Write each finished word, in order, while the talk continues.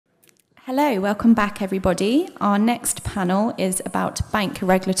Hello, welcome back everybody. Our next panel is about bank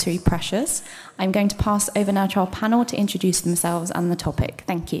regulatory pressures. I'm going to pass over now to our panel to introduce themselves and the topic.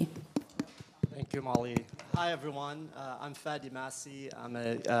 Thank you. Thank you, Molly. Hi, everyone. I'm Fadi Massi. I'm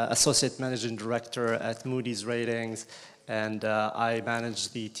an Associate Managing Director at Moody's Ratings, and I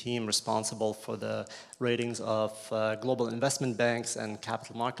manage the team responsible for the ratings of global investment banks and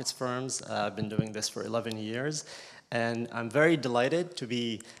capital markets firms. I've been doing this for 11 years. And I'm very delighted to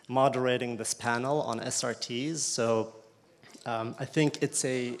be moderating this panel on SRTs. So I think it's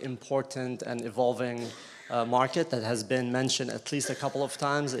an important and evolving market that has been mentioned at least a couple of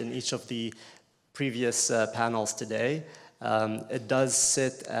times in each of the previous panels today. It does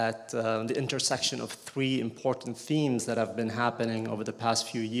sit at the intersection of three important themes that have been happening over the past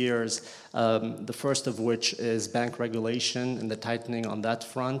few years. The first of which is bank regulation and the tightening on that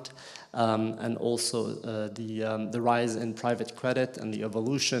front. And also the rise in private credit and the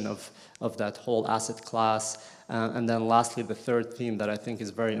evolution of that whole asset class. And then lastly, the third theme that I think is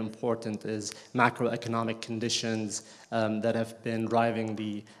very important is macroeconomic conditions that have been driving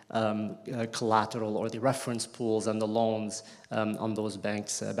the collateral or the reference pools and the loans on those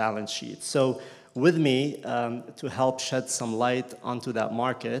banks' balance sheets. So with me to help shed some light onto that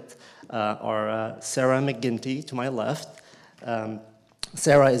market are Sarah McGinty to my left.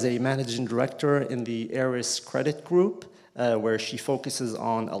 Sarah is a managing director in the Ares Credit Group, where she focuses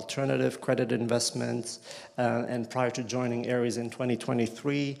on alternative credit investments. And prior to joining Ares in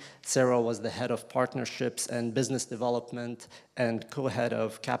 2023, Sarah was the head of partnerships and business development and co-head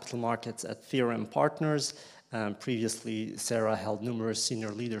of capital markets at Theorem Partners. Previously, Sarah held numerous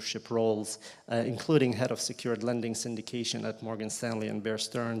senior leadership roles, including head of secured lending syndication at Morgan Stanley and Bear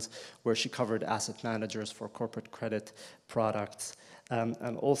Stearns, where she covered asset managers for corporate credit products.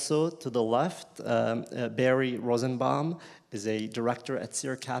 And also to the left, Barry Rosenbaum is a director at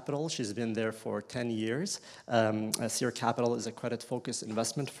Sear Capital. She's been there for 10 years. Sear Capital is a credit-focused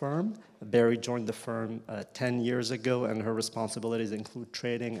investment firm. Barry joined the firm 10 years ago, and her responsibilities include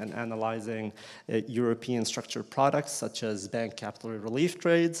trading and analyzing European structured products, such as bank capital relief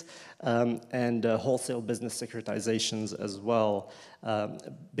trades, and wholesale business securitizations as well.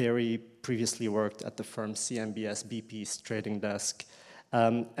 Barry previously worked at the firm CMBS BP's trading desk.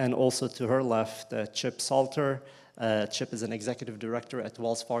 And also to her left, Chip Salter. Chip is an executive director at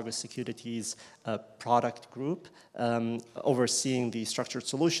Wells Fargo Securities product group, overseeing the structured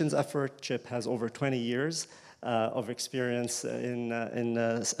solutions effort. Chip has over 20 years of experience in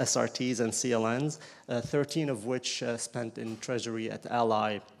SRTs and CLNs, 13 of which spent in Treasury at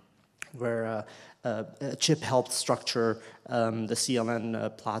Ally, where Chip helped structure the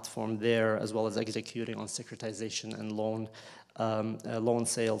CLN platform there, as well as executing on securitization and loan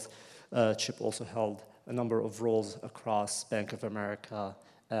sales. Chip also held a number of roles across Bank of America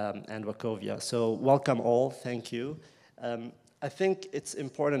and Wachovia. So welcome all, thank you. I think it's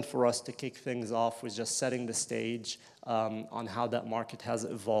important for us to kick things off with just setting the stage on how that market has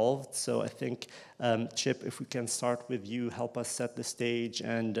evolved. So I think, Chip, if we can start with you, help us set the stage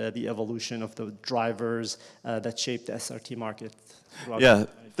and the evolution of the drivers that shaped the SRT market. Yeah,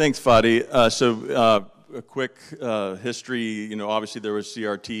 thanks, Fadi. A quick history, obviously there was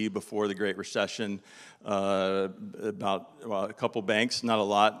CRT before the Great Recession. A couple banks, not a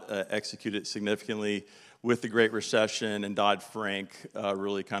lot, executed significantly with the Great Recession, and Dodd-Frank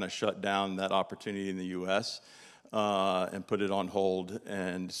really kind of shut down that opportunity in the U.S. And put it on hold.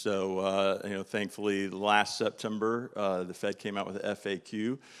 And so, thankfully, last September, the Fed came out with an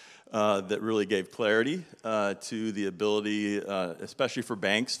FAQ that really gave clarity to the ability, especially for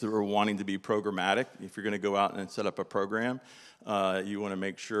banks that were wanting to be programmatic. If you're going to go out and set up a program, you want to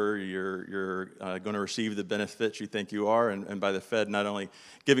make sure you're going to receive the benefits you think you are. And by the Fed not only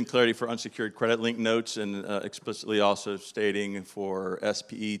giving clarity for unsecured credit-linked notes and explicitly also stating for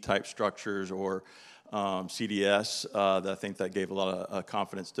SPE-type structures or CDS, I think that gave a lot of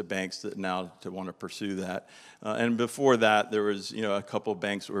confidence to banks that now to want to pursue that. And before that, there was a couple of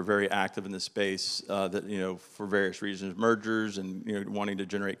banks that were very active in the space that for various reasons, mergers and wanting to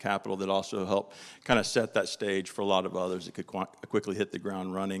generate capital that also helped kind of set that stage for a lot of others that could quickly hit the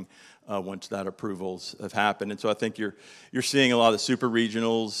ground running once that approvals have happened. And so I think you're seeing a lot of the super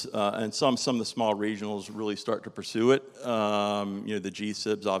regionals and some of the small regionals really start to pursue it. The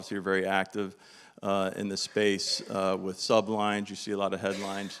GSIBs obviously are very active in the space with sublines. You see a lot of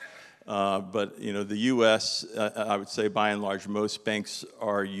headlines. But the U.S., I would say by and large, most banks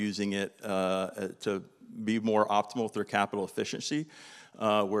are using it to be more optimal with their capital efficiency.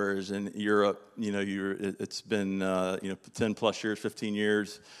 Whereas in Europe, it's been 10 plus years, 15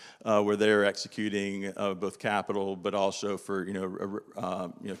 years, where they're executing both capital, but also for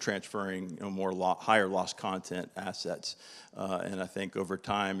transferring higher loss content assets. And I think over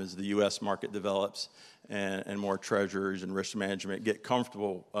time, as the U.S. market develops and more treasurers and risk management get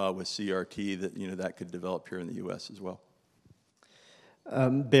comfortable with CRT, that could develop here in the U.S. as well.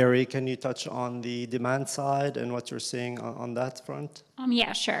 Barry, can you touch on the demand side and what you're seeing on that front?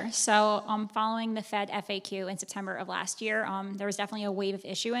 Yeah, sure. So following the Fed FAQ in September of last year, there was definitely a wave of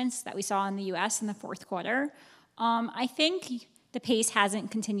issuance that we saw in the U.S. in the fourth quarter. I think the pace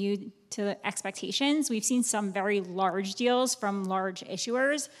hasn't continued to expectations. We've seen some very large deals from large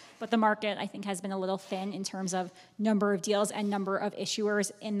issuers, but the market, I think, has been a little thin in terms of number of deals and number of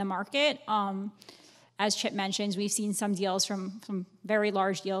issuers in the market. As Chip mentioned, we've seen some deals from very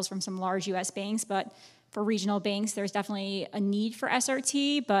large deals from some large U.S. banks, but for regional banks, there's definitely a need for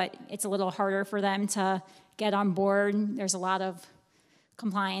SRT, but it's a little harder for them to get on board. There's a lot of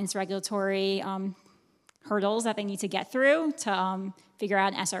compliance, regulatory hurdles that they need to get through to figure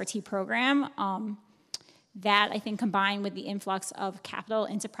out an SRT program. That, I think, combined with the influx of capital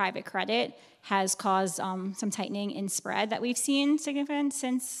into private credit, has caused some tightening in spread that we've seen significant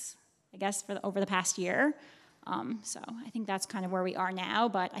since, I guess, over the past year. So I think that's kind of where we are now,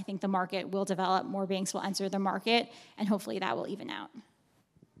 but I think the market will develop, more banks will enter the market, and hopefully that will even out.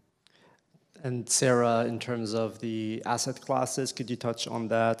 And Sarah, in terms of the asset classes, could you touch on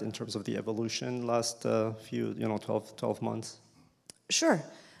that in terms of the evolution last 12 months? Sure.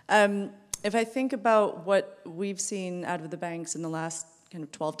 If I think about what we've seen out of the banks in the last kind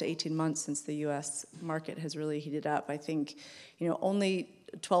of 12 to 18 months since the U.S. market has really heated up, I think, only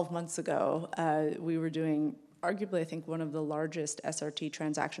 12 months ago, we were doing arguably, I think, one of the largest SRT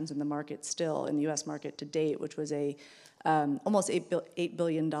transactions in the market still, in the U.S. market to date, which was a almost $8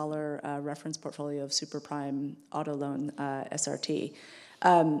 billion reference portfolio of super prime auto loan SRT.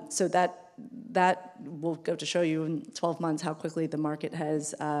 So that will go to show you in 12 months how quickly the market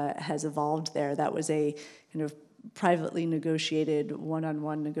has evolved there. That was a kind of privately negotiated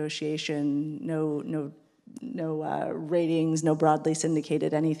one-on-one negotiation, no ratings, no broadly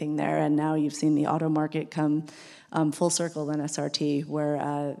syndicated anything there, and now you've seen the auto market come full circle in SRT,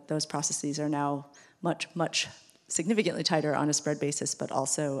 where those processes are now much significantly tighter on a spread basis, but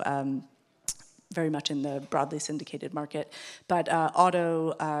also very much in the broadly syndicated market. But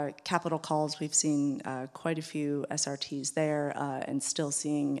auto capital calls, we've seen quite a few SRTs there, and still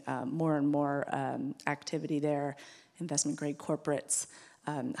seeing more and more activity there, investment-grade corporates,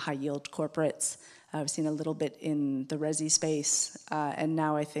 high-yield corporates. We've seen a little bit in the resi space, and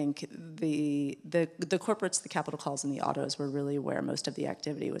now I think the corporates, the capital calls, and the autos were really where most of the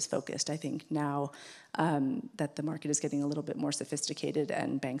activity was focused. I think now that the market is getting a little bit more sophisticated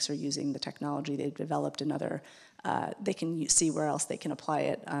and banks are using the technology they've developed they can see where else they can apply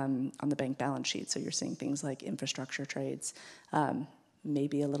it on the bank balance sheet. So you're seeing things like infrastructure trades,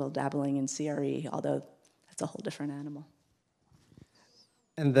 maybe a little dabbling in CRE, although that's a whole different animal.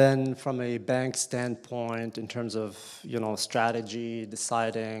 And then from a bank standpoint, in terms of strategy,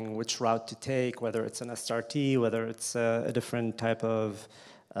 deciding which route to take, whether it's an SRT, whether it's a different type of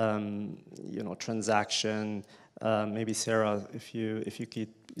transaction, maybe Sarah, if you could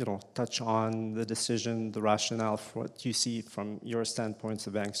touch on the decision, the rationale for what you see from your standpoint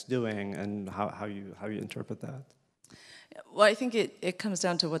the bank's doing, and how you interpret that. Well, I think it comes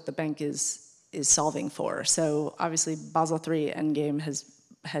down to what the bank is solving for. So obviously Basel III Endgame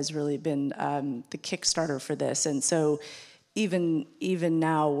has really been the Kickstarter for this. And so even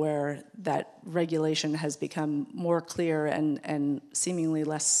now where that regulation has become more clear and seemingly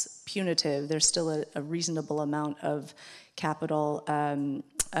less punitive, there's still a reasonable amount of capital,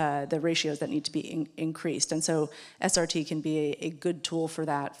 the ratios that need to be increased. And so SRT can be a good tool for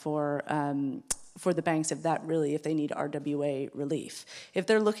that, for the banks if they need RWA relief. If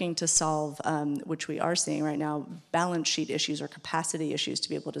they're looking to solve, which we are seeing right now, balance sheet issues or capacity issues to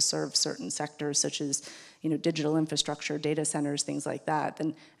be able to serve certain sectors such as digital infrastructure, data centers, things like that,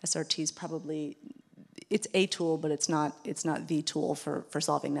 then SRT is probably, it's a tool, but it's not the tool for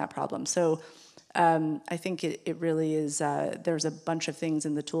solving that problem. So I think it really is, there's a bunch of things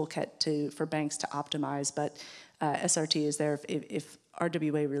in the toolkit for banks to optimize, but SRT is there if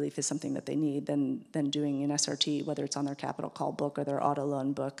RWA relief is something that they need, then doing an SRT, whether it's on their capital call book or their auto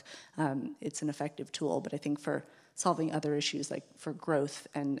loan book, it's an effective tool. But I think for solving other issues like for growth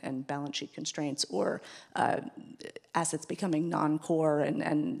and balance sheet constraints or assets becoming non-core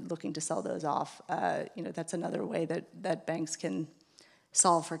and looking to sell those off, that's another way that banks can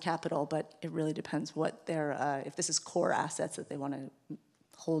solve for capital, but it really depends what their, if this is core assets that they want to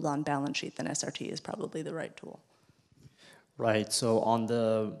hold on balance sheet, then SRT is probably the right tool. Right, so on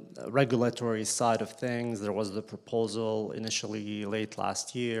the regulatory side of things, there was the proposal initially late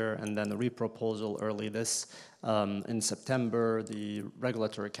last year, and then the reproposal early this in September. The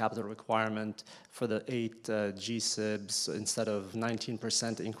regulatory capital requirement for the 8 GSIBs, instead of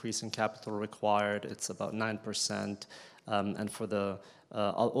 19% increase in capital required, it's about 9%, and for the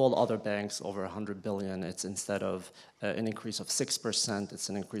all other banks over 100 billion, it's instead of an increase of 6%, it's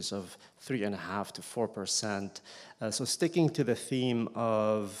an increase of 3.5% to 4%. So sticking to the theme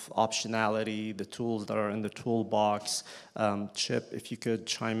of optionality, the tools that are in the toolbox, Chip, if you could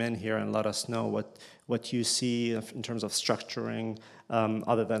chime in here and let us know what you see in terms of structuring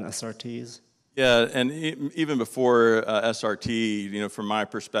other than SRTs. Yeah, and even before SRT, from my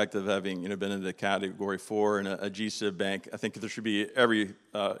perspective, having been in the Category 4 in a GSIB bank, I think there should be every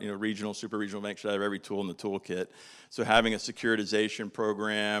regional, super regional bank should have every tool in the toolkit. So having a securitization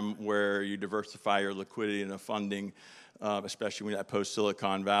program where you diversify your liquidity and funding, especially when at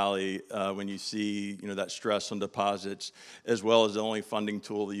post-Silicon Valley, when you see that stress on deposits, as well as the only funding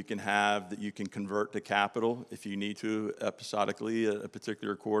tool that you can have that you can convert to capital if you need to episodically a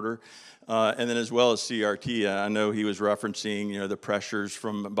particular quarter, and then as well as CRT. I know he was referencing the pressures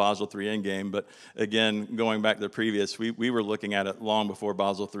from Basel III Endgame, but again, going back to the previous, we were looking at it long before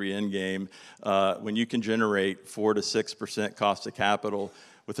Basel III Endgame. When you can generate 4 to 6% cost of capital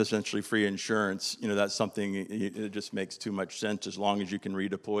with essentially free insurance, that's something, it just makes too much sense as long as you can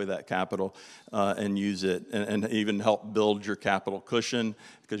redeploy that capital and use it and even help build your capital cushion,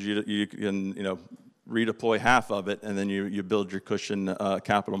 because you can redeploy half of it and then you build your cushion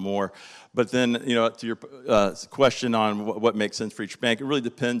capital more. But then to your question on what makes sense for each bank, it really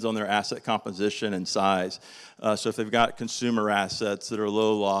depends on their asset composition and size. So if they've got consumer assets that are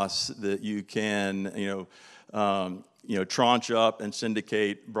low loss that you can tranche up and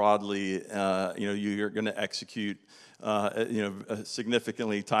syndicate broadly, you're going to execute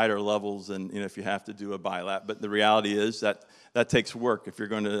significantly tighter levels than if you have to do a bilat. But the reality is that takes work. If you're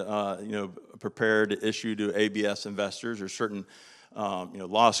going to prepare to issue to ABS investors, or certain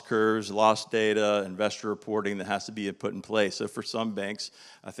loss curves, loss data, investor reporting that has to be put in place. So for some banks,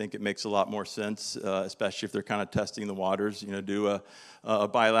 I think it makes a lot more sense, especially if they're kind of testing the waters, do a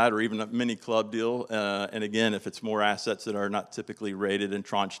bilat or even a mini club deal. And again, if it's more assets that are not typically rated and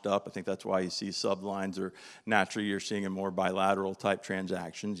tranched up, I think that's why you see sublines, or naturally you're seeing a more bilateral type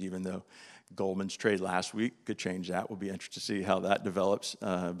transactions, even though Goldman's trade last week could change that. We'll be interested to see how that develops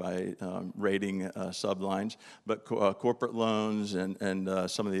by rating sublines. But corporate loans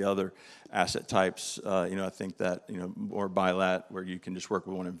and some of the other asset types, I think that more bilat, where you can just work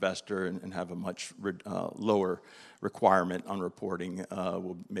with one investor and have a much lower requirement on reporting,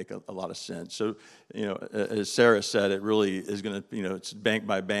 will make a lot of sense. So, as Sarah said, it really is going to, it's bank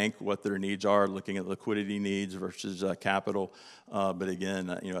by bank what their needs are, looking at liquidity needs versus capital. But again,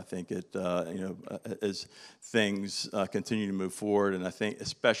 I think it, as things continue to move forward, and I think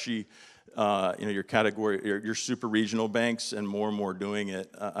especially, your category, your super regional banks, and more doing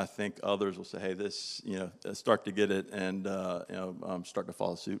it, I think others will say, hey, this, start to get it and, start to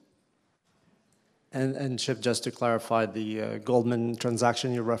follow suit. And Chip, just to clarify, the Goldman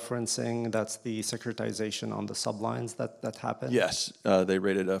transaction you're referencing, that's the securitization on the sublines that happened? Yes, they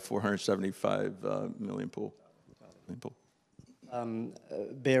rated a 475 million pool.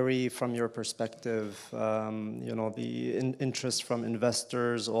 Barry, from your perspective, the interest from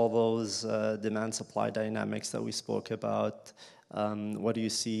investors, all those demand-supply dynamics that we spoke about, what do you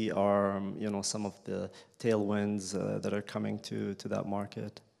see are, some of the tailwinds that are coming to that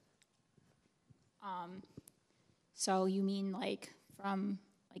market? So you mean from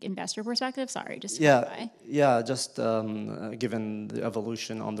investor perspective? Sorry, just to clarify. Yeah, just given the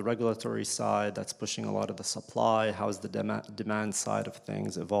evolution on the regulatory side, that's pushing a lot of the supply. How's the demand side of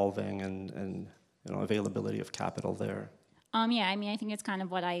things evolving, and availability of capital there? Yeah, I think it's kind of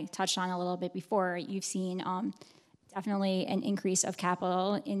what I touched on a little bit before. You've seen definitely an increase of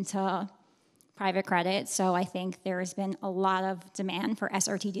capital into private credit. So I think there's been a lot of demand for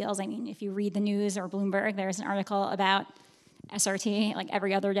SRT deals. I mean, if you read the news or Bloomberg, there's an article about SRT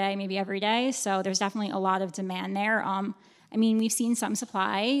every other day, maybe every day. So there's definitely a lot of demand there. We've seen some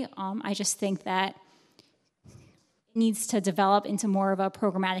supply. I just think that it needs to develop into more of a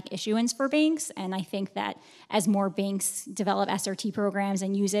programmatic issuance for banks. And I think that as more banks develop SRT programs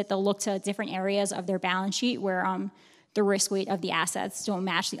and use it, they'll look to different areas of their balance sheet where the risk weight of the assets don't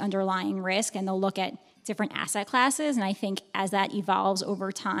match the underlying risk, and they'll look at different asset classes. And I think as that evolves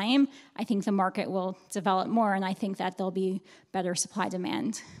over time, I think the market will develop more, and I think that there'll be better supply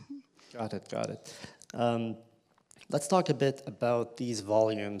demand. Got it. Let's talk a bit about these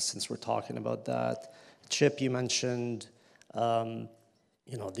volumes since we're talking about that. Chip, you mentioned the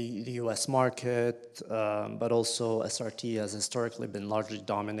U.S. market, but also SRT has historically been largely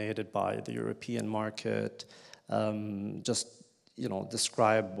dominated by the European market.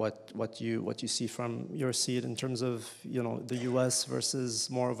 Describe what you see from your seat in terms of the U.S. versus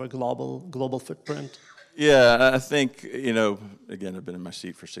more of a global footprint. Yeah, I think, again, I've been in my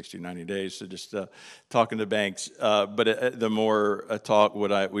seat for 60, 90 days, so just talking to banks. But the more talk,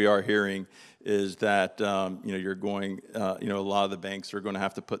 we are hearing is that, you're going, a lot of the banks are going to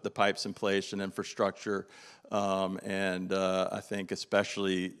have to put the pipes in place and infrastructure. And I think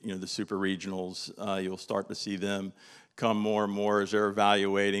especially, the super regionals, you'll start to see them come more and more as they're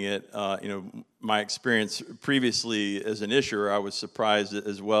evaluating it. My experience previously as an issuer, I was surprised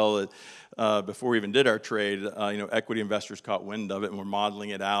as well before we even did our trade, equity investors caught wind of it and were modeling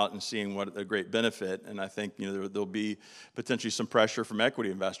it out and seeing what a great benefit. And I think, there'll be potentially some pressure from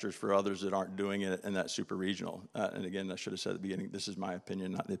equity investors for others that aren't doing it in that super regional. And again, I should have said at the beginning, this is my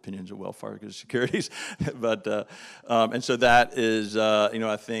opinion, not the opinions of Wells Fargo Securities. But, and so that is,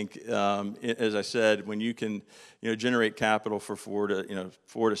 I think, as I said, when you can, generate capital for 4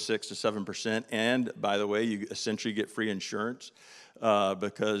 to 6 to 7%, and by the way, you essentially get free insurance.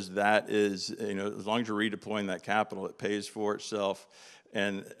 Because that is, as long as you're redeploying that capital, it pays for itself.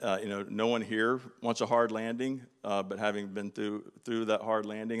 And, no one here wants a hard landing, but having been through that hard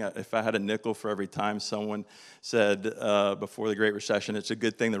landing, if I had a nickel for every time someone said before the Great Recession, it's a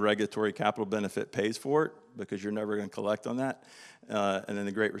good thing the regulatory capital benefit pays for it, because you're never going to collect on that. And then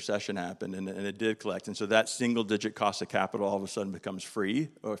the Great Recession happened, and it did collect. And so that single-digit cost of capital all of a sudden becomes free,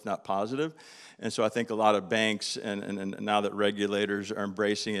 or if not positive. And so I think a lot of banks, and now that regulators are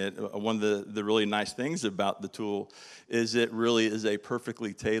embracing it, one of the really nice things about the tool is it really is a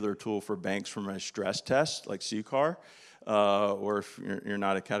perfectly tailored tool for banks from a stress test, like CCAR, or if you're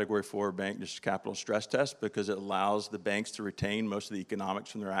not a Category 4 bank, just a capital stress test, because it allows the banks to retain most of the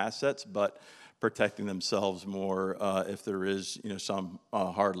economics from their assets, but protecting themselves more if there is, some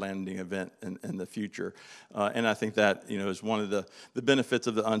hard landing event in the future. And I think that, is one of the benefits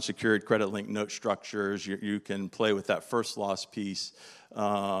of the unsecured credit-linked note structures. You can play with that first loss piece,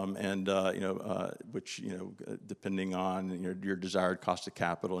 which, depending on your desired cost of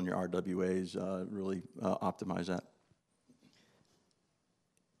capital and your RWAs, really optimize that.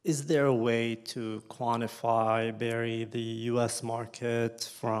 Is there a way to quantify, Barry, the U.S. market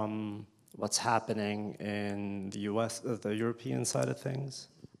from what's happening in the U.S., the European side of things?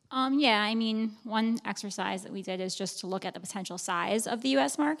 Yeah, one exercise that we did is just to look at the potential size of the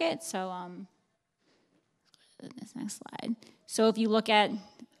U.S. market. So, this next slide. So if you look at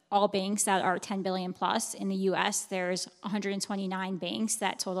all banks that are 10 billion plus in the U.S., there's 129 banks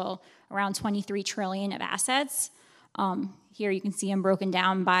that total around 23 trillion of assets. Here you can see them broken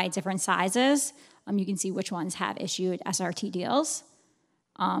down by different sizes. You can see which ones have issued SRT deals.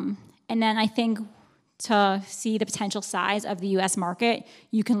 And then I think to see the potential size of the U.S. market,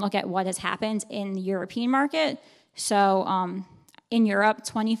 you can look at what has happened in the European market. So in Europe,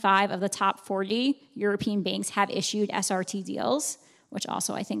 25 of the top 40 European banks have issued SRT deals, which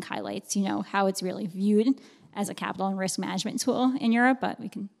also I think highlights, how it's really viewed as a capital and risk management tool in Europe, but we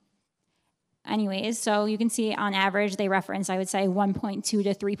can... Anyways, so you can see on average, they reference, I would say, 1.2 to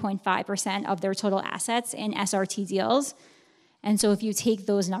 3.5% of their total assets in SRT deals. And so if you take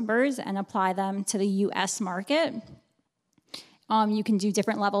those numbers and apply them to the U.S. market, you can do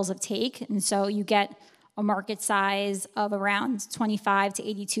different levels of take. And so you get a market size of around 25 to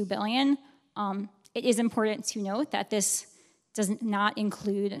 82 billion. It is important to note that this does not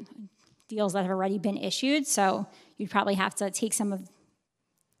include deals that have already been issued. So you'd probably have to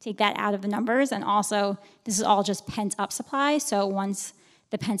take that out of the numbers. And also, this is all just pent-up supply. So once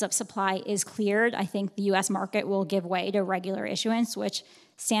the pent-up supply is cleared, I think the U.S. market will give way to regular issuance, which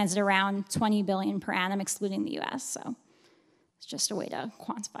stands at around 20 billion per annum, excluding the U.S. So it's just a way to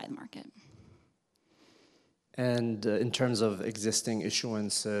quantify the market. And in terms of existing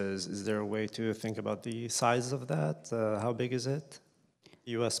issuances, is there a way to think about the size of that? How big is it,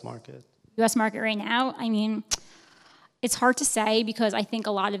 U.S. market? U.S. market right now, it's hard to say because I think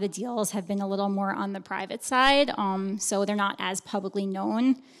a lot of the deals have been a little more on the private side, so they're not as publicly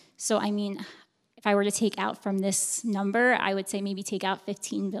known. So, if I were to take out from this number, I would say maybe take out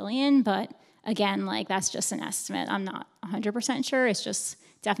 15 billion, but again, that's just an estimate. I'm not 100% sure. It's just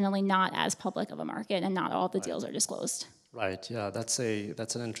definitely not as public of a market, and not all the deals are disclosed. Right. Yeah, that's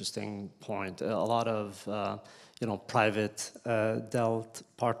an interesting point. A lot of private dealt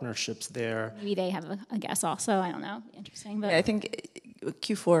partnerships there. Maybe they have a guess also. I don't know. Interesting, but Yeah, I think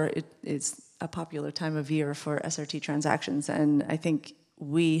Q4 is a popular time of year for SRT transactions, and I think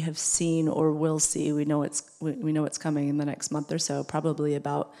we have seen or will see. We know it's coming in the next month or so. Probably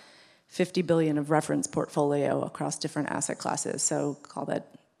about 50 billion of reference portfolio across different asset classes. So call that,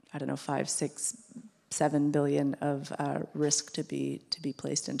 I don't know, 5, 6, 7 billion of risk to be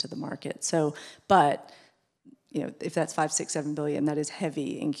placed into the market. So, but if that's 5, 6, 7 billion, that is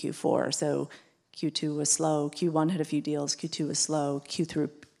heavy in Q4. So Q2 was slow. Q1 had a few deals. Q2 was slow.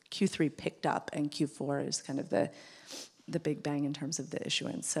 Q3 picked up, and Q4 is kind of the big bang in terms of the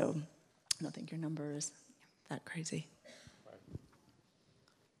issuance. So I don't think your number is that crazy.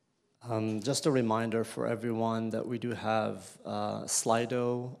 Just a reminder for everyone that we do have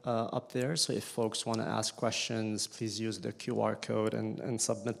Slido up there. So if folks want to ask questions, please use the QR code and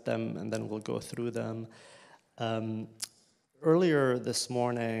submit them, and then we'll go through them. Earlier this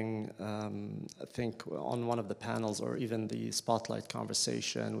morning, I think on one of the panels or even the spotlight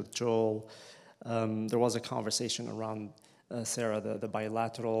conversation with Joel, there was a conversation around, Sarah, the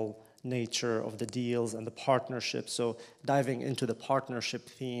bilateral nature of the deals and the partnership. So diving into the partnership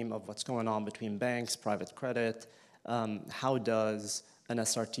theme of what's going on between banks, private credit, how does an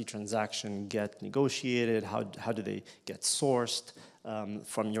SRT transaction get negotiated? How do they get sourced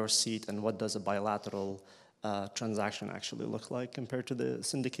from your seat? And what does a bilateral transaction actually look like compared to the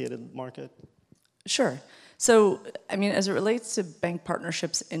syndicated market? Sure. So, I mean, as it relates to bank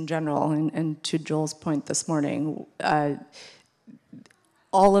partnerships in general, and to Joel's point this morning,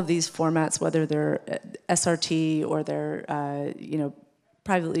 all of these formats, whether they're SRT or they're,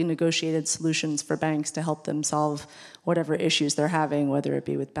 privately negotiated solutions for banks to help them solve whatever issues they're having, whether it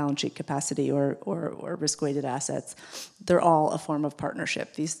be with balance sheet capacity or risk-weighted assets, they're all a form of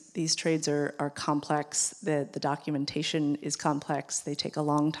partnership. These trades are complex. The documentation is complex. They take a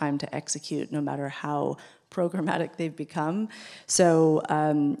long time to execute, no matter how programmatic they've become. So,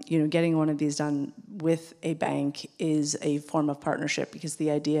 getting one of these done with a bank is a form of partnership, because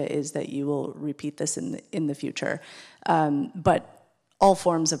the idea is that you will repeat this in the future. But all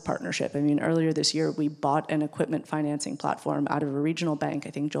forms of partnership. I mean, earlier this year, we bought an equipment financing platform out of a regional bank. I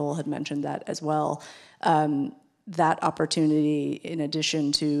think Joel had mentioned that as well. That opportunity, in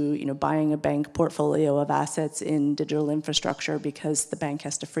addition to buying a bank portfolio of assets in digital infrastructure, because the bank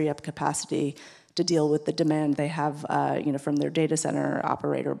has to free up capacity to deal with the demand they have, from their data center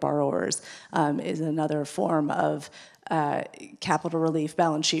operator borrowers, is another form of capital relief,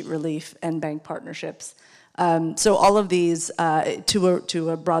 balance sheet relief, and bank partnerships. So all of these, to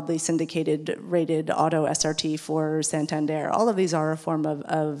a broadly syndicated rated auto SRT for Santander, all of these are a form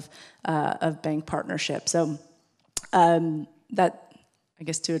of bank partnership. So that, I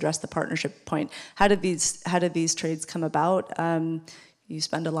guess, to address the partnership point, how do these trades come about? You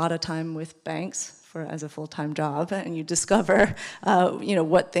spend a lot of time with banks as a full-time job, and you discover,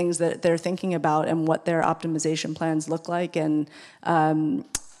 what things that they're thinking about and what their optimization plans look like, and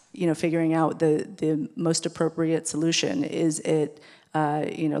figuring out the most appropriate solution. Is it,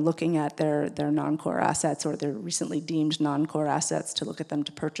 looking at their non-core assets or their recently deemed non-core assets, to look at them,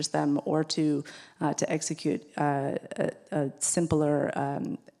 to purchase them, or to execute a simpler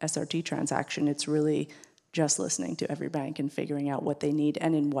SRT transaction? It's really just listening to every bank and figuring out what they need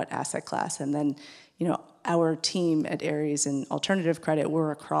and in what asset class. And then, our team at Ares in alternative credit,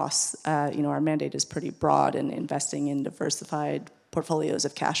 we're across, our mandate is pretty broad in investing in diversified portfolios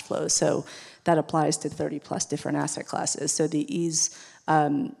of cash flows. So that applies to 30 plus different asset classes. So the ease,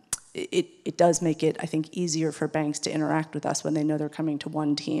 it does make it, I think, easier for banks to interact with us when they know they're coming to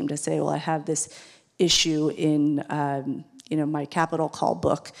one team to say, well, I have this issue in, my capital call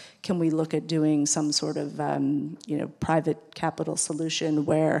book. Can we look at doing some sort of, private capital solution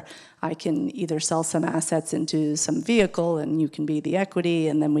where I can either sell some assets into some vehicle and you can be the equity,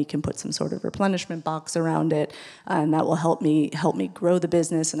 and then we can put some sort of replenishment box around it, and that will help me grow the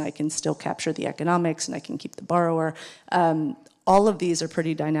business, and I can still capture the economics, and I can keep the borrower. All of these are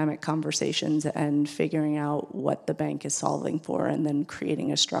pretty dynamic conversations, and figuring out what the bank is solving for, and then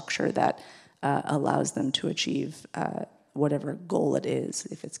creating a structure that allows them to achieve whatever goal it is,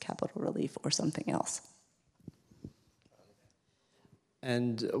 if it's capital relief or something else.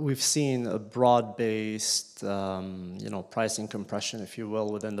 And we've seen a broad-based, pricing compression, if you will,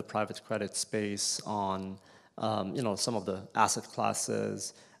 within the private credit space on, some of the asset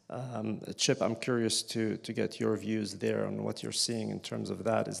classes. Chip, I'm curious to get your views there on what you're seeing in terms of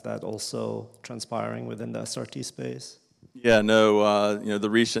that. Is that also transpiring within the SRT space? Yeah, no, the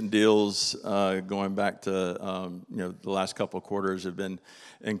recent deals going back to, the last couple of quarters have been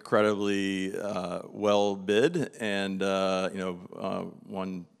incredibly well bid. And,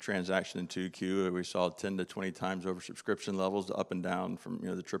 one transaction in 2Q, we saw 10 to 20 times oversubscription levels up and down from,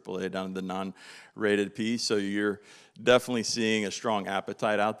 the AAA down to the non-rated piece. So you're definitely seeing a strong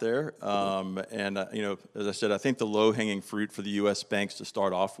appetite out there. As I said, I think the low-hanging fruit for the U.S. banks to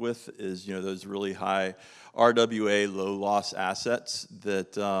start off with is, those really high RWA low-loss assets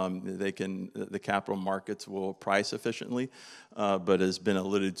that the capital markets will price efficiently, but has been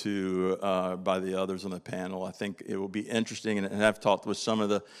alluded to by the others on the panel. I think it will be interesting, and I've talked with some of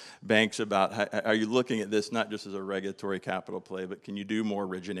the banks about are you looking at this not just as a regulatory capital play, but can you do more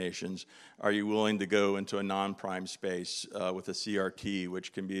originations? Are you willing to go into a non-prime space with a CRT,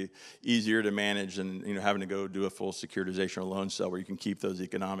 which can be easier to manage than having to go do a full securitization or loan sale where you can keep those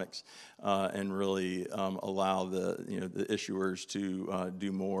economics and really allow the issuers to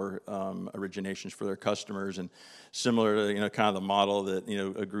do more originations for their customers. And similar to kind of the model that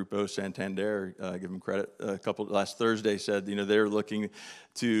a Grupo Santander, give them credit, last Thursday said they're looking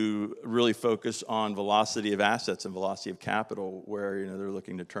to really focus on velocity of assets and velocity of capital, where they're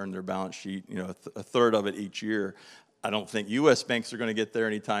looking to turn their balance sheet a third of it each year. I don't think U.S. banks are going to get there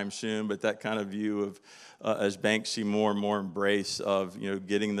anytime soon, but that kind of view of as banks see more and more embrace of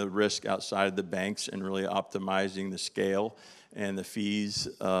getting the risk outside the banks and really optimizing the scale and the fees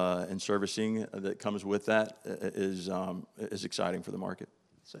and servicing that comes with that is exciting for the market.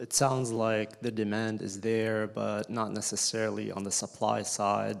 So it sounds like the demand is there, but not necessarily on the supply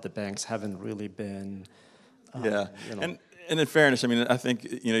side. The banks haven't really been. And in fairness, I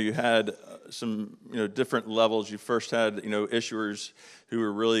think you had some different levels. You first had issuers who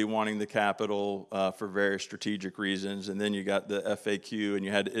were really wanting the capital for various strategic reasons, and then you got the FAQ, and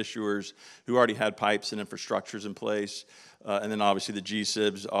you had issuers who already had pipes and infrastructures in place, and then obviously the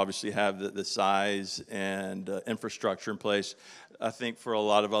GSIBs obviously have the size and infrastructure in place. I think for a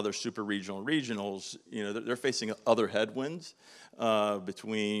lot of other super regionals, they're facing other headwinds.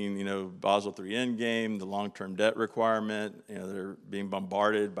 Between Basel III endgame, the long-term debt requirement, they're being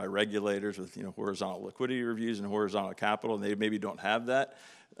bombarded by regulators with horizontal liquidity reviews and horizontal capital, and they maybe don't have that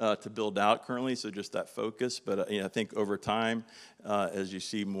to build out currently. So just that focus. But I think over time, as you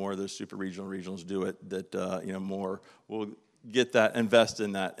see more of those super regionals do it, that more will get that, invest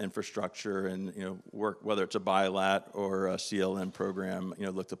in that infrastructure and work, whether it's a bilat or a CLM program,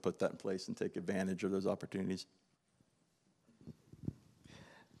 look to put that in place and take advantage of those opportunities.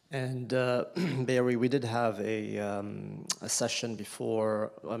 And Barry, we did have a session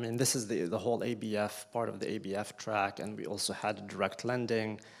before. This is the whole ABF, part of the ABF track, and we also had a direct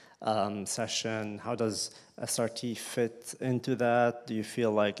lending session. How does SRT fit into that? Do you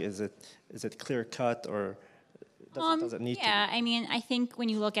feel like is it clear cut, or does it need to? Yeah, I think when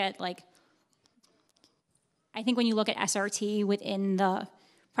you look at SRT within the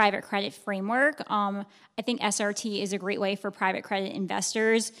private credit framework, I think SRT is a great way for private credit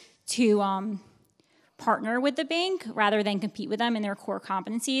investors to partner with the bank rather than compete with them in their core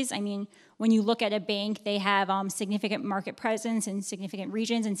competencies. When you look at a bank, they have significant market presence in significant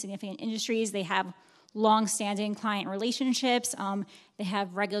regions and significant industries. They have long-standing client relationships. They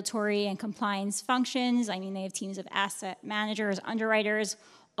have regulatory and compliance functions. They have teams of asset managers, underwriters,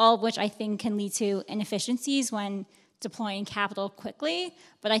 all of which I think can lead to inefficiencies when deploying capital quickly,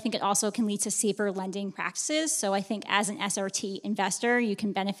 but I think it also can lead to safer lending practices. So I think as an SRT investor, you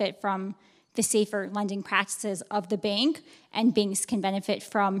can benefit from the safer lending practices of the bank, and banks can benefit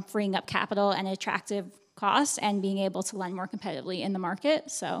from freeing up capital and attractive costs and being able to lend more competitively in the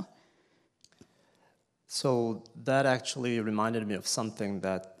market. So that actually reminded me of something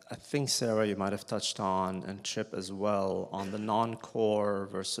that I think, Sarah, you might have touched on, and Chip as well, on the non-core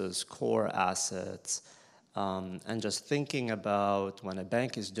versus core assets. And just thinking about when a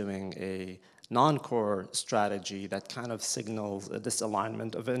bank is doing a non-core strategy, that kind of signals a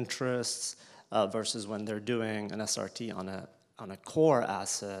disalignment of interests versus when they're doing an SRT on a core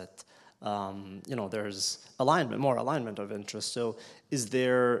asset. There's more alignment of interest. So is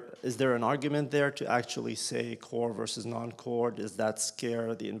there an argument there to actually say core versus non-core? Does that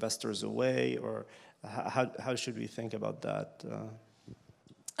scare the investors away, or how should we think about that?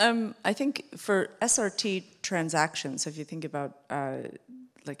 I think for SRT transactions, if you think about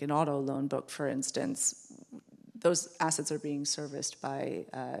like an auto loan book, for instance, those assets are being serviced by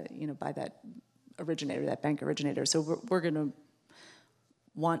by that originator, that bank originator. So we're going to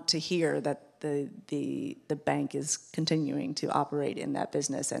want to hear that the bank is continuing to operate in that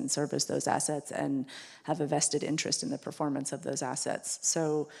business and service those assets and have a vested interest in the performance of those assets.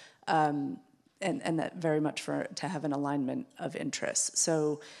 So and that very much to have an alignment of interests.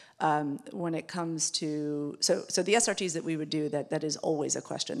 So when it comes to, so the SRTs that we would do, that is always a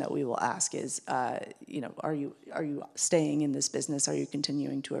question that we will ask is, are you staying in this business? Are you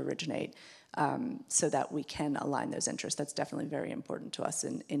continuing to originate? So that we can align those interests. That's definitely very important to us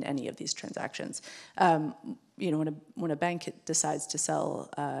in any of these transactions. When a bank decides to sell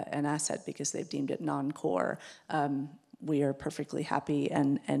an asset because they've deemed it non-core, we are perfectly happy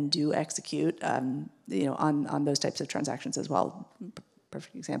and do execute, on those types of transactions as well.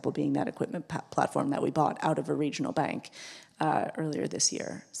 Perfect example being that equipment platform that we bought out of a regional bank earlier this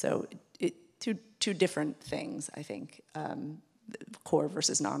year. So two different things, I think. Core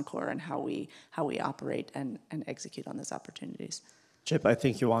versus non-core, and how we operate and execute on those opportunities. Chip, I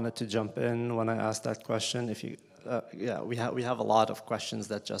think you wanted to jump in when I asked that question. If you, we have a lot of questions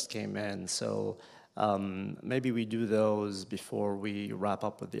that just came in, so maybe we do those before we wrap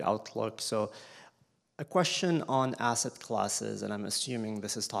up with the outlook. So, a question on asset classes, and I'm assuming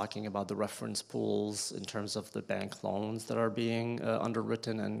this is talking about the reference pools in terms of the bank loans that are being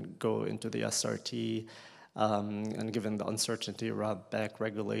underwritten and go into the SRT. And given the uncertainty around bank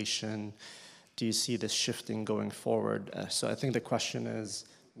regulation, do you see this shifting going forward? So I think the question is,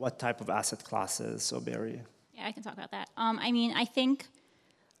 what type of asset classes? So Barry. Yeah, I can talk about that. I think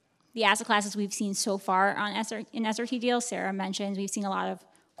the asset classes we've seen so far in SRT deals, Sarah mentioned, we've seen a lot of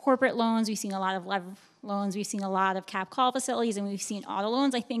corporate loans, we've seen a lot of lever loans, we've seen a lot of cap call facilities, and we've seen auto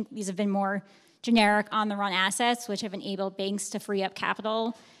loans. I think these have been more generic on-the-run assets, which have enabled banks to free up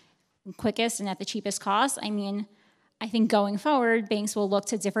capital quickest and at the cheapest cost. I think going forward, banks will look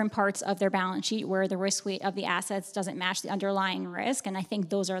to different parts of their balance sheet where the risk weight of the assets doesn't match the underlying risk, and I think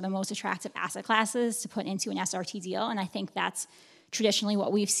those are the most attractive asset classes to put into an SRT deal, and I think that's traditionally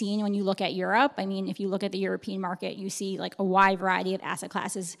what we've seen when you look at Europe. If you look at the European market, you see like a wide variety of asset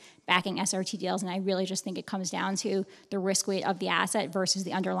classes backing SRT deals, and I really just think it comes down to the risk weight of the asset versus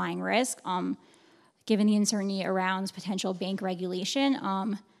the underlying risk. Given the uncertainty around potential bank regulation,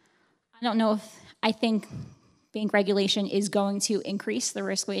 I think bank regulation is going to increase the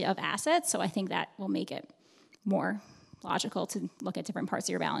risk weight of assets, so I think that will make it more logical to look at different parts of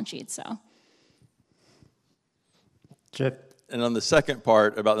your balance sheet. So, Chip. And on the second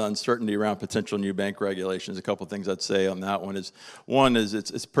part about the uncertainty around potential new bank regulations, a couple things I'd say on that one is,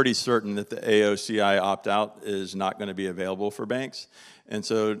 it's pretty certain that the AOCI opt-out is not going to be available for banks. And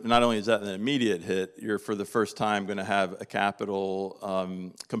so not only is that an immediate hit, you're for the first time going to have a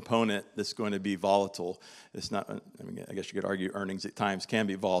capital component that's going to be volatile. It's not, I guess you could argue earnings at times can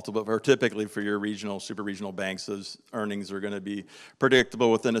be volatile, but typically for your regional, super regional banks, those earnings are going to be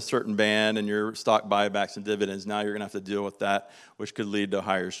predictable within a certain band, and your stock buybacks and dividends, now you're going to have to deal with that, which could lead to a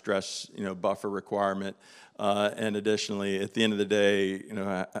higher stress, buffer requirement. And additionally, at the end of the day,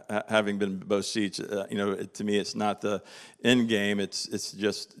 having been both seats, to me, it's not the end game. It's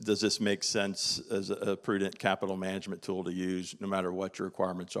just, does this make sense as a prudent capital management tool to use, no matter what your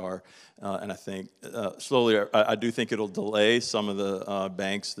requirements are? And I think slowly, I do think it'll delay some of the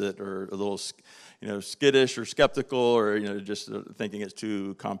banks that are a little, skittish or skeptical, or just thinking it's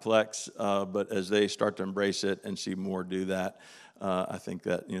too complex. But as they start to embrace it and see more do that, I think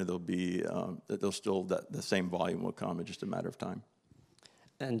that the same volume will come in just a matter of time.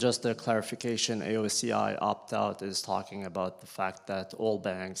 And just a clarification, AOCI opt-out is talking about the fact that all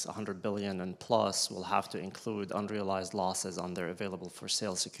banks, 100 billion and plus, will have to include unrealized losses on their available for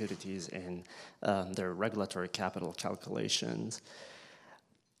sale securities in their regulatory capital calculations.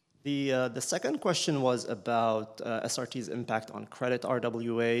 The second question was about SRT's impact on credit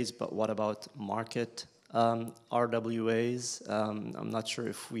RWAs, but what about market RWAs? I'm not sure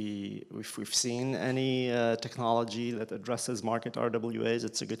if we've seen any technology that addresses market RWAs.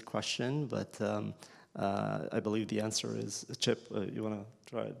 It's a good question, but I believe the answer is, Chip, you want to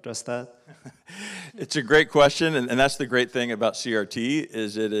try to address that? It's a great question, and that's the great thing about CRT,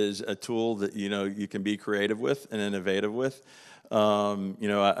 is it is a tool that you can be creative with and innovative with. There's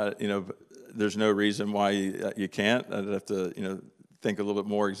no reason why you can't. I'd have to think a little bit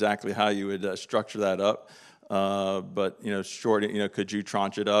more exactly how you would structure that up. But could you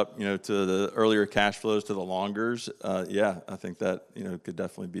tranche it up to the earlier cash flows to the longers? Yeah, I think that could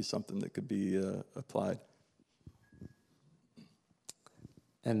definitely be something that could be applied.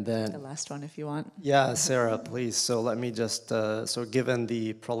 And then the last one, if you want. Yeah, Sarah, please. So let me just, so given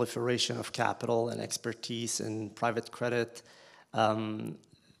the proliferation of capital and expertise in private credit,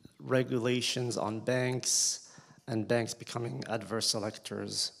 regulations on banks, and banks becoming adverse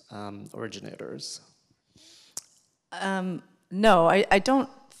selectors, originators? No, I don't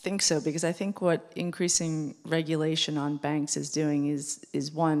think so, because I think what increasing regulation on banks is doing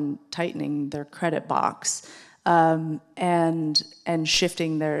is one, tightening their credit box, and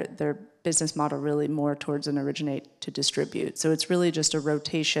shifting their business model really more towards an originate to distribute. So it's really just a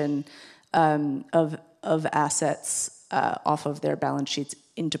rotation of assets off of their balance sheets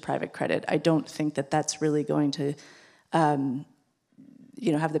into private credit. I don't think that that's really going to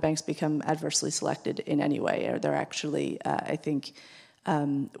have the banks become adversely selected in any way, or they're actually, I think,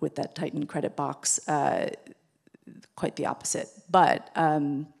 with that tightened credit box, quite the opposite. But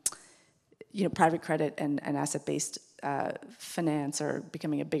private credit and asset-based finance are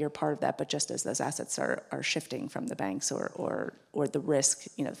becoming a bigger part of that. But just as those assets are shifting from the banks, or the risk,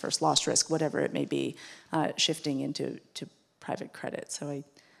 the first loss risk, whatever it may be, shifting into private credit. So I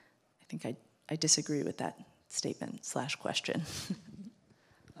think I disagree with that statement / question.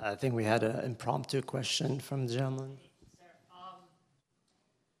 I think we had an impromptu question from the gentleman.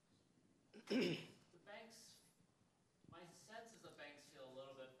 The banks, my sense is the banks feel a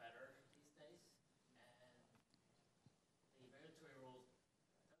little bit better these days, and the regulatory rules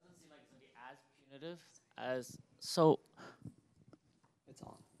doesn't seem like it's going to be as punitive as. So, It's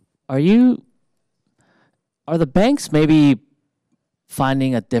on. Are the banks maybe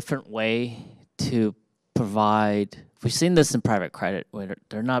finding a different way to provide? We've seen this in private credit, where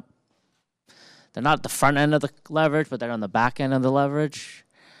they're not at the front end of the leverage, but they're on the back end of the leverage.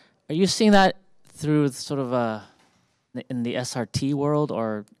 Are you seeing that through sort of in the SRT world,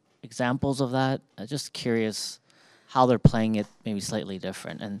 or examples of that? I'm just curious how they're playing it maybe slightly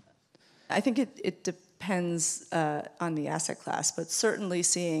different. And I think it depends on the asset class, but certainly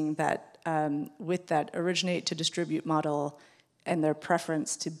seeing that with that originate to distribute model and their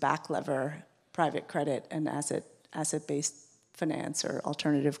preference to back lever private credit and asset-based finance or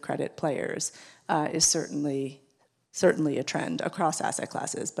alternative credit players is certainly a trend across asset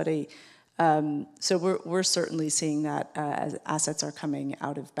classes. But so we're certainly seeing that as assets are coming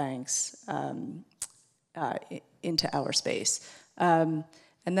out of banks into our space.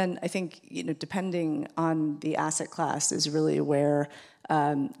 And then I think depending on the asset class is really where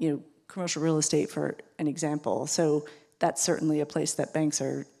commercial real estate, for an example. So that's certainly a place that banks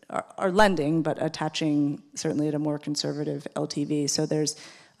are lending, but attaching certainly at a more conservative LTV. So there's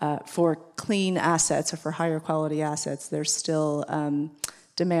for clean assets or for higher quality assets, there's still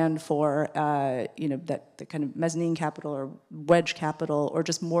demand for that the kind of mezzanine capital or wedge capital or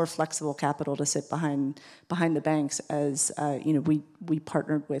just more flexible capital to sit behind the banks. As we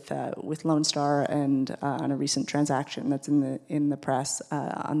partnered with Lone Star and on a recent transaction that's in the press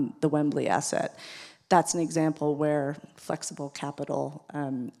on the Wembley asset. That's an example where flexible capital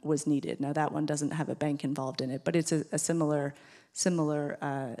was needed. Now that one doesn't have a bank involved in it, but it's a similar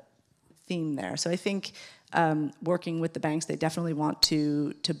theme there. So I think working with the banks, they definitely want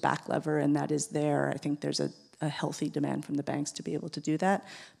to back lever, and that is there. I think there's a healthy demand from the banks to be able to do that.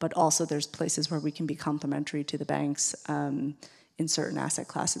 But also there's places where we can be complementary to the banks in certain asset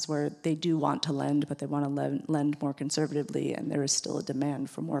classes where they do want to lend, but they want to lend more conservatively, and there is still a demand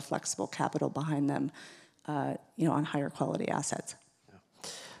for more flexible capital behind them, on higher quality assets.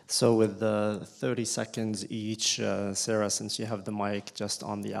 So with the 30 seconds each, Sarah, since you have the mic, just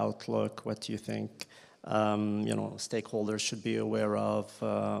on the outlook, what do you think stakeholders should be aware of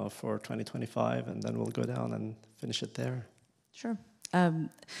for 2025? And then we'll go down and finish it there. Sure. I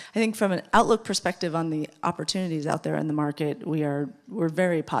think from an outlook perspective on the opportunities out there in the market, we're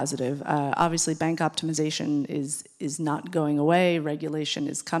very positive. Obviously, bank optimization is not going away. Regulation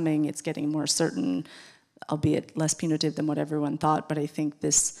is coming. It's getting more certain, albeit less punitive than what everyone thought. But I think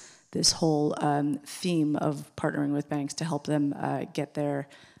this whole theme of partnering with banks to help them get their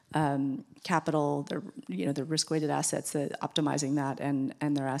capital, their risk-weighted assets, optimizing that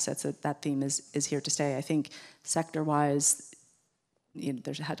and their assets, that theme is here to stay. I think sector-wise,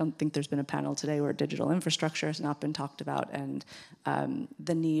 I don't think there's been a panel today where digital infrastructure has not been talked about, and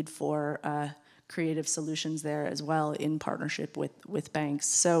the need for creative solutions there as well in partnership with banks.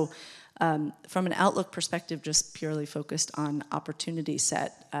 So from an outlook perspective, just purely focused on opportunity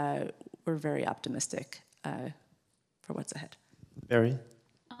set, we're very optimistic for what's ahead. Barry?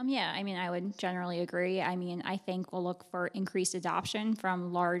 Yeah, I would generally agree. I think we'll look for increased adoption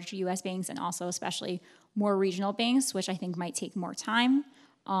from large U.S. banks and also especially more regional banks, which I think might take more time.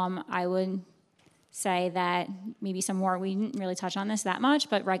 I would say that maybe some more, we didn't really touch on this that much,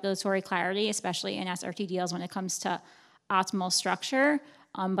 but regulatory clarity, especially in SRT deals when it comes to optimal structure.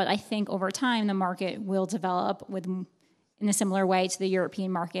 But I think over time, the market will develop in a similar way to the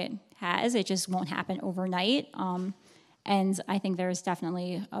European market has. It just won't happen overnight. And I think there's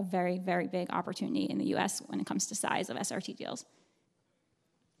definitely a very, very big opportunity in the U.S. when it comes to size of SRT deals.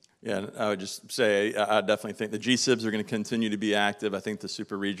 Yeah, and I would just say I definitely think the GSIBs are going to continue to be active. I think the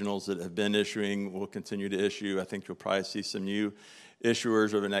super regionals that have been issuing will continue to issue. I think you'll probably see some new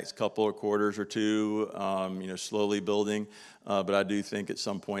issuers over the next couple of quarters or two, slowly building. But I do think at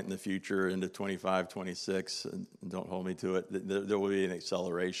some point in the future, into 25, 26, and don't hold me to it, there will be an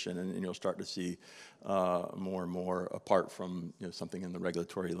acceleration, and you'll start to see more and more, apart from something in the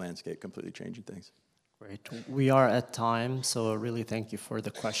regulatory landscape completely changing things. Great. We are at time, so really thank you for the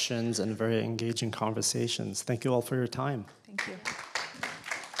questions and very engaging conversations. Thank you all for your time. Thank you.